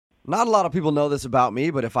Not a lot of people know this about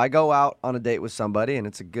me, but if I go out on a date with somebody and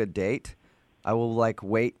it's a good date, I will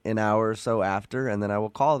wait an hour or so after, and then I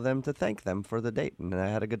will call them to thank them for the date, and I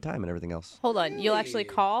had a good time and everything else. Hold on. You'll actually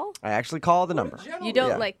call? I actually call the number. You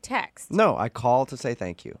don't text? No, I call to say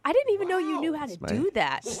thank you. I didn't even know you knew how to do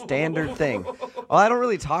that. Standard thing. Well, I don't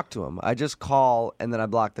really talk to them. I just call, and then I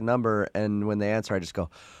block the number, and when they answer, I just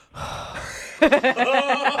go, Okay.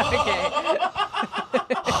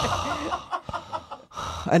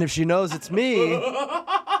 and if she knows it's me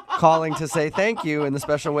calling to say thank you in the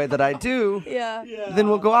special way that I do, then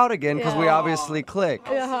we'll go out again because we obviously click.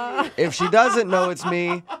 If she doesn't know it's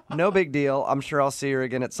me, no big deal. I'm sure I'll see her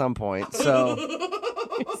again at some point. So,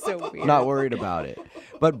 So weird. not worried about it.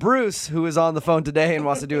 But Bruce, who is on the phone today and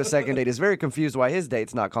wants to do a second date, is very confused why his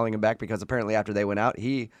date's not calling him back because apparently after they went out,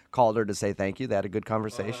 he called her to say thank you. They had a good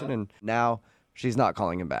conversation, and now she's not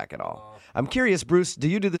calling him back at all. I'm curious, Bruce, do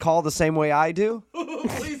you do the call the same way I do?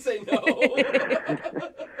 Please say no.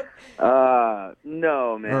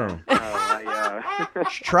 No, man.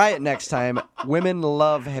 Try it next time. Women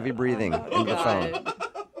love heavy breathing in the phone.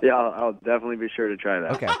 Yeah, I'll definitely be sure to try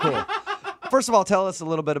that. Okay, cool. First of all, tell us a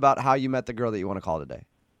little bit about how you met the girl that you want to call today.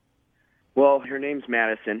 Well, her name's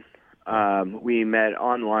Madison. We met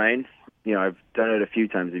online. You know, I've done it a few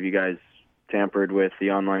times. Have you guys tampered with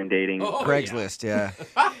the online dating? Craigslist, yeah.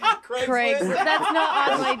 Craigslist. That's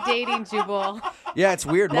not online dating, Jubal. Yeah, it's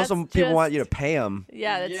weird. Most That's of people want just- you to pay them.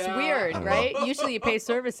 Yeah, that's weird, right? Usually you pay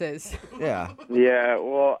services. Yeah. Yeah,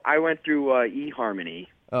 well, I went through eHarmony.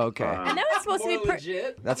 Okay. And that was supposed to be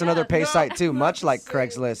legit. That's another pay site, too, much like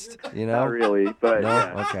Craigslist, you know? Not really, but No?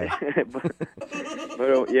 yeah. Okay.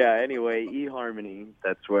 but yeah, anyway, eHarmony,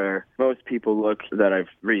 that's where most people look that I've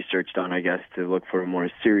researched on, I guess, to look for a more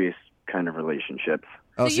serious kind of relationships.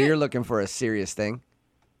 Oh, So so you're looking for a serious thing?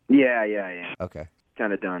 Yeah. Okay.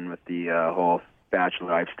 Kind of done with the whole bachelor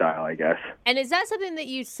lifestyle, I guess. And is that something that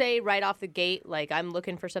you say right off the gate, like, I'm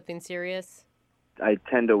looking for something serious? I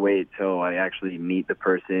tend to wait till I actually meet the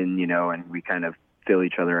person, you know, and we kind of fill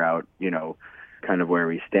each other out, you know, kind of where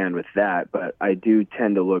we stand with that. But I do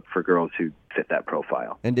tend to look for girls who fit that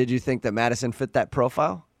profile. And did you think that Madison fit that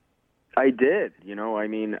profile? I did. You know, I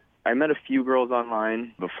mean, I met a few girls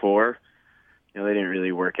online before. You know, they didn't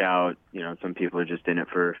really work out. You know, some people are just in it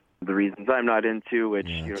for the reasons I'm not into, which,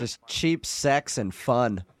 you know, Just cheap sex and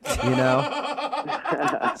fun, you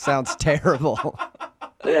know? Sounds terrible.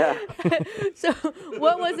 yeah. So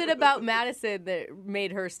what was it about Madison that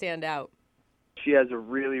made her stand out? She has a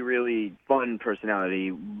really, really fun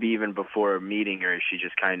personality. Even before meeting her, she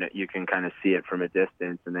just you can kind of see it from a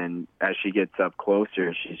distance. And then as she gets up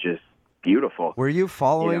closer, she's just beautiful. Were you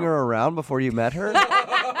following her around before you met her?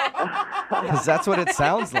 Because that's what it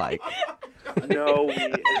sounds like. No,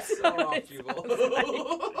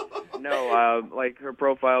 No, like her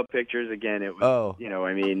profile pictures, again, it was, Oh. you know,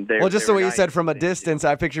 I mean, Well, just the way you said from a distance,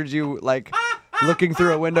 I pictured you, looking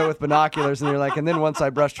through a window with binoculars, and you're like, and then once I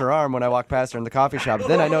brushed her arm when I walked past her in the coffee shop,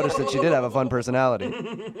 then I noticed that she did have a fun personality.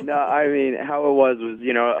 No, I mean, how it was,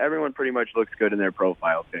 you know, everyone pretty much looks good in their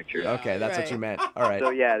profile picture. Okay, that's what you meant. All right. So,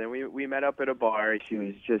 yeah, then we met up at a bar. She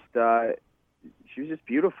was just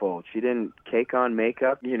beautiful. She didn't cake on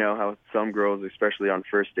makeup. You know how some girls, especially on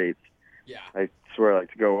first dates, yeah. I swear,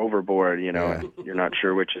 like to go overboard, you know, Yeah. and you're not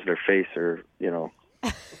sure which is their face or, you know,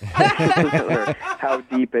 or how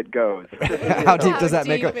deep it goes. How deep does that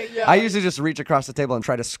make deep it? it I usually just reach across the table and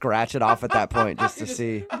try to scratch it off at that point just to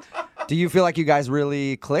see. Do you feel like you guys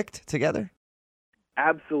really clicked together?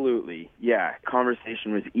 Absolutely. Yeah.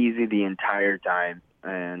 Conversation was easy the entire time.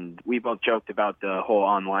 And we both joked about the whole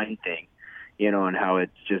online thing, you know, and how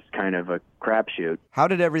it's just kind of a crapshoot. How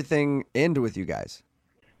did everything end with you guys?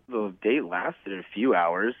 The date lasted a few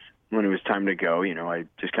hours. When it was time to go, you know, I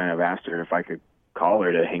just kind of asked her if I could call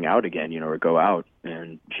her to hang out again, you know, or go out.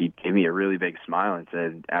 And she gave me a really big smile and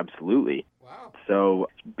said, absolutely. Wow. So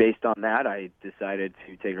based on that, I decided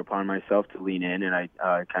to take it upon myself to lean in, and I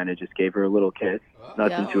kind of just gave her a little kiss.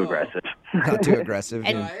 Nothing too aggressive. Not too aggressive.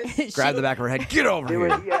 And and grab the back of her head. Get over It here.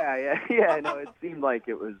 was, yeah. No, it seemed like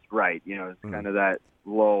it was right. You know, it's kind of that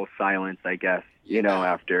lull silence, I guess, you know,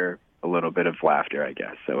 after a little bit of laughter, I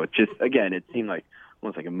guess. So it just, again, it seemed like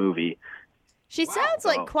almost like a movie. she sounds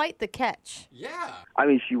like quite the catch. Yeah. I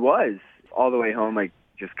mean, she was. All the way home, I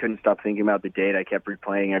just couldn't stop thinking about the date. I kept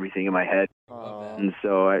replaying everything in my head. And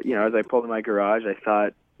so, you know, as I pulled in my garage, I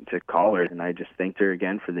thought to call her, and I just thanked her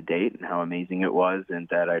again for the date and how amazing it was, and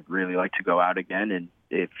that I'd really like to go out again, and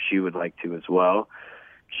if she would like to as well.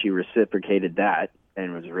 She reciprocated that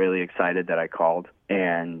and was really excited that I called,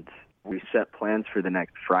 and we set plans for the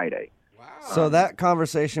next Friday. Wow. So that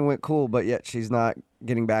conversation went cool, but yet she's not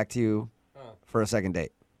getting back to you for a second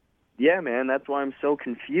date. Yeah, man, that's why I'm so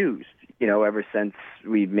confused. You know, ever since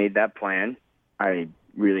we made that plan, I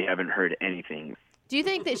really haven't heard anything. Do you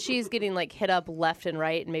think that she's getting like hit up left and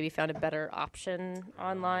right and maybe found a better option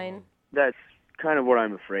online? That's kind of what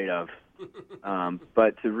I'm afraid of.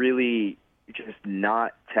 But to really just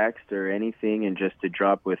not text or anything and just to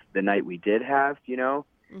drop with the night we did have, you know,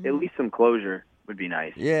 at least some closure would be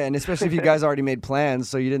nice. Yeah, and especially if you guys already made plans,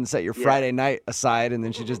 so you didn't set your Friday night aside and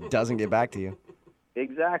then she just doesn't get back to you.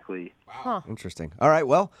 Exactly. Huh. Interesting. All right,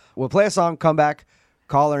 well, we'll play a song, come back,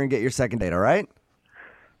 call her, and get your second date, all right?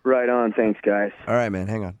 Right on. Thanks, guys. All right, man,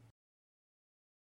 hang on.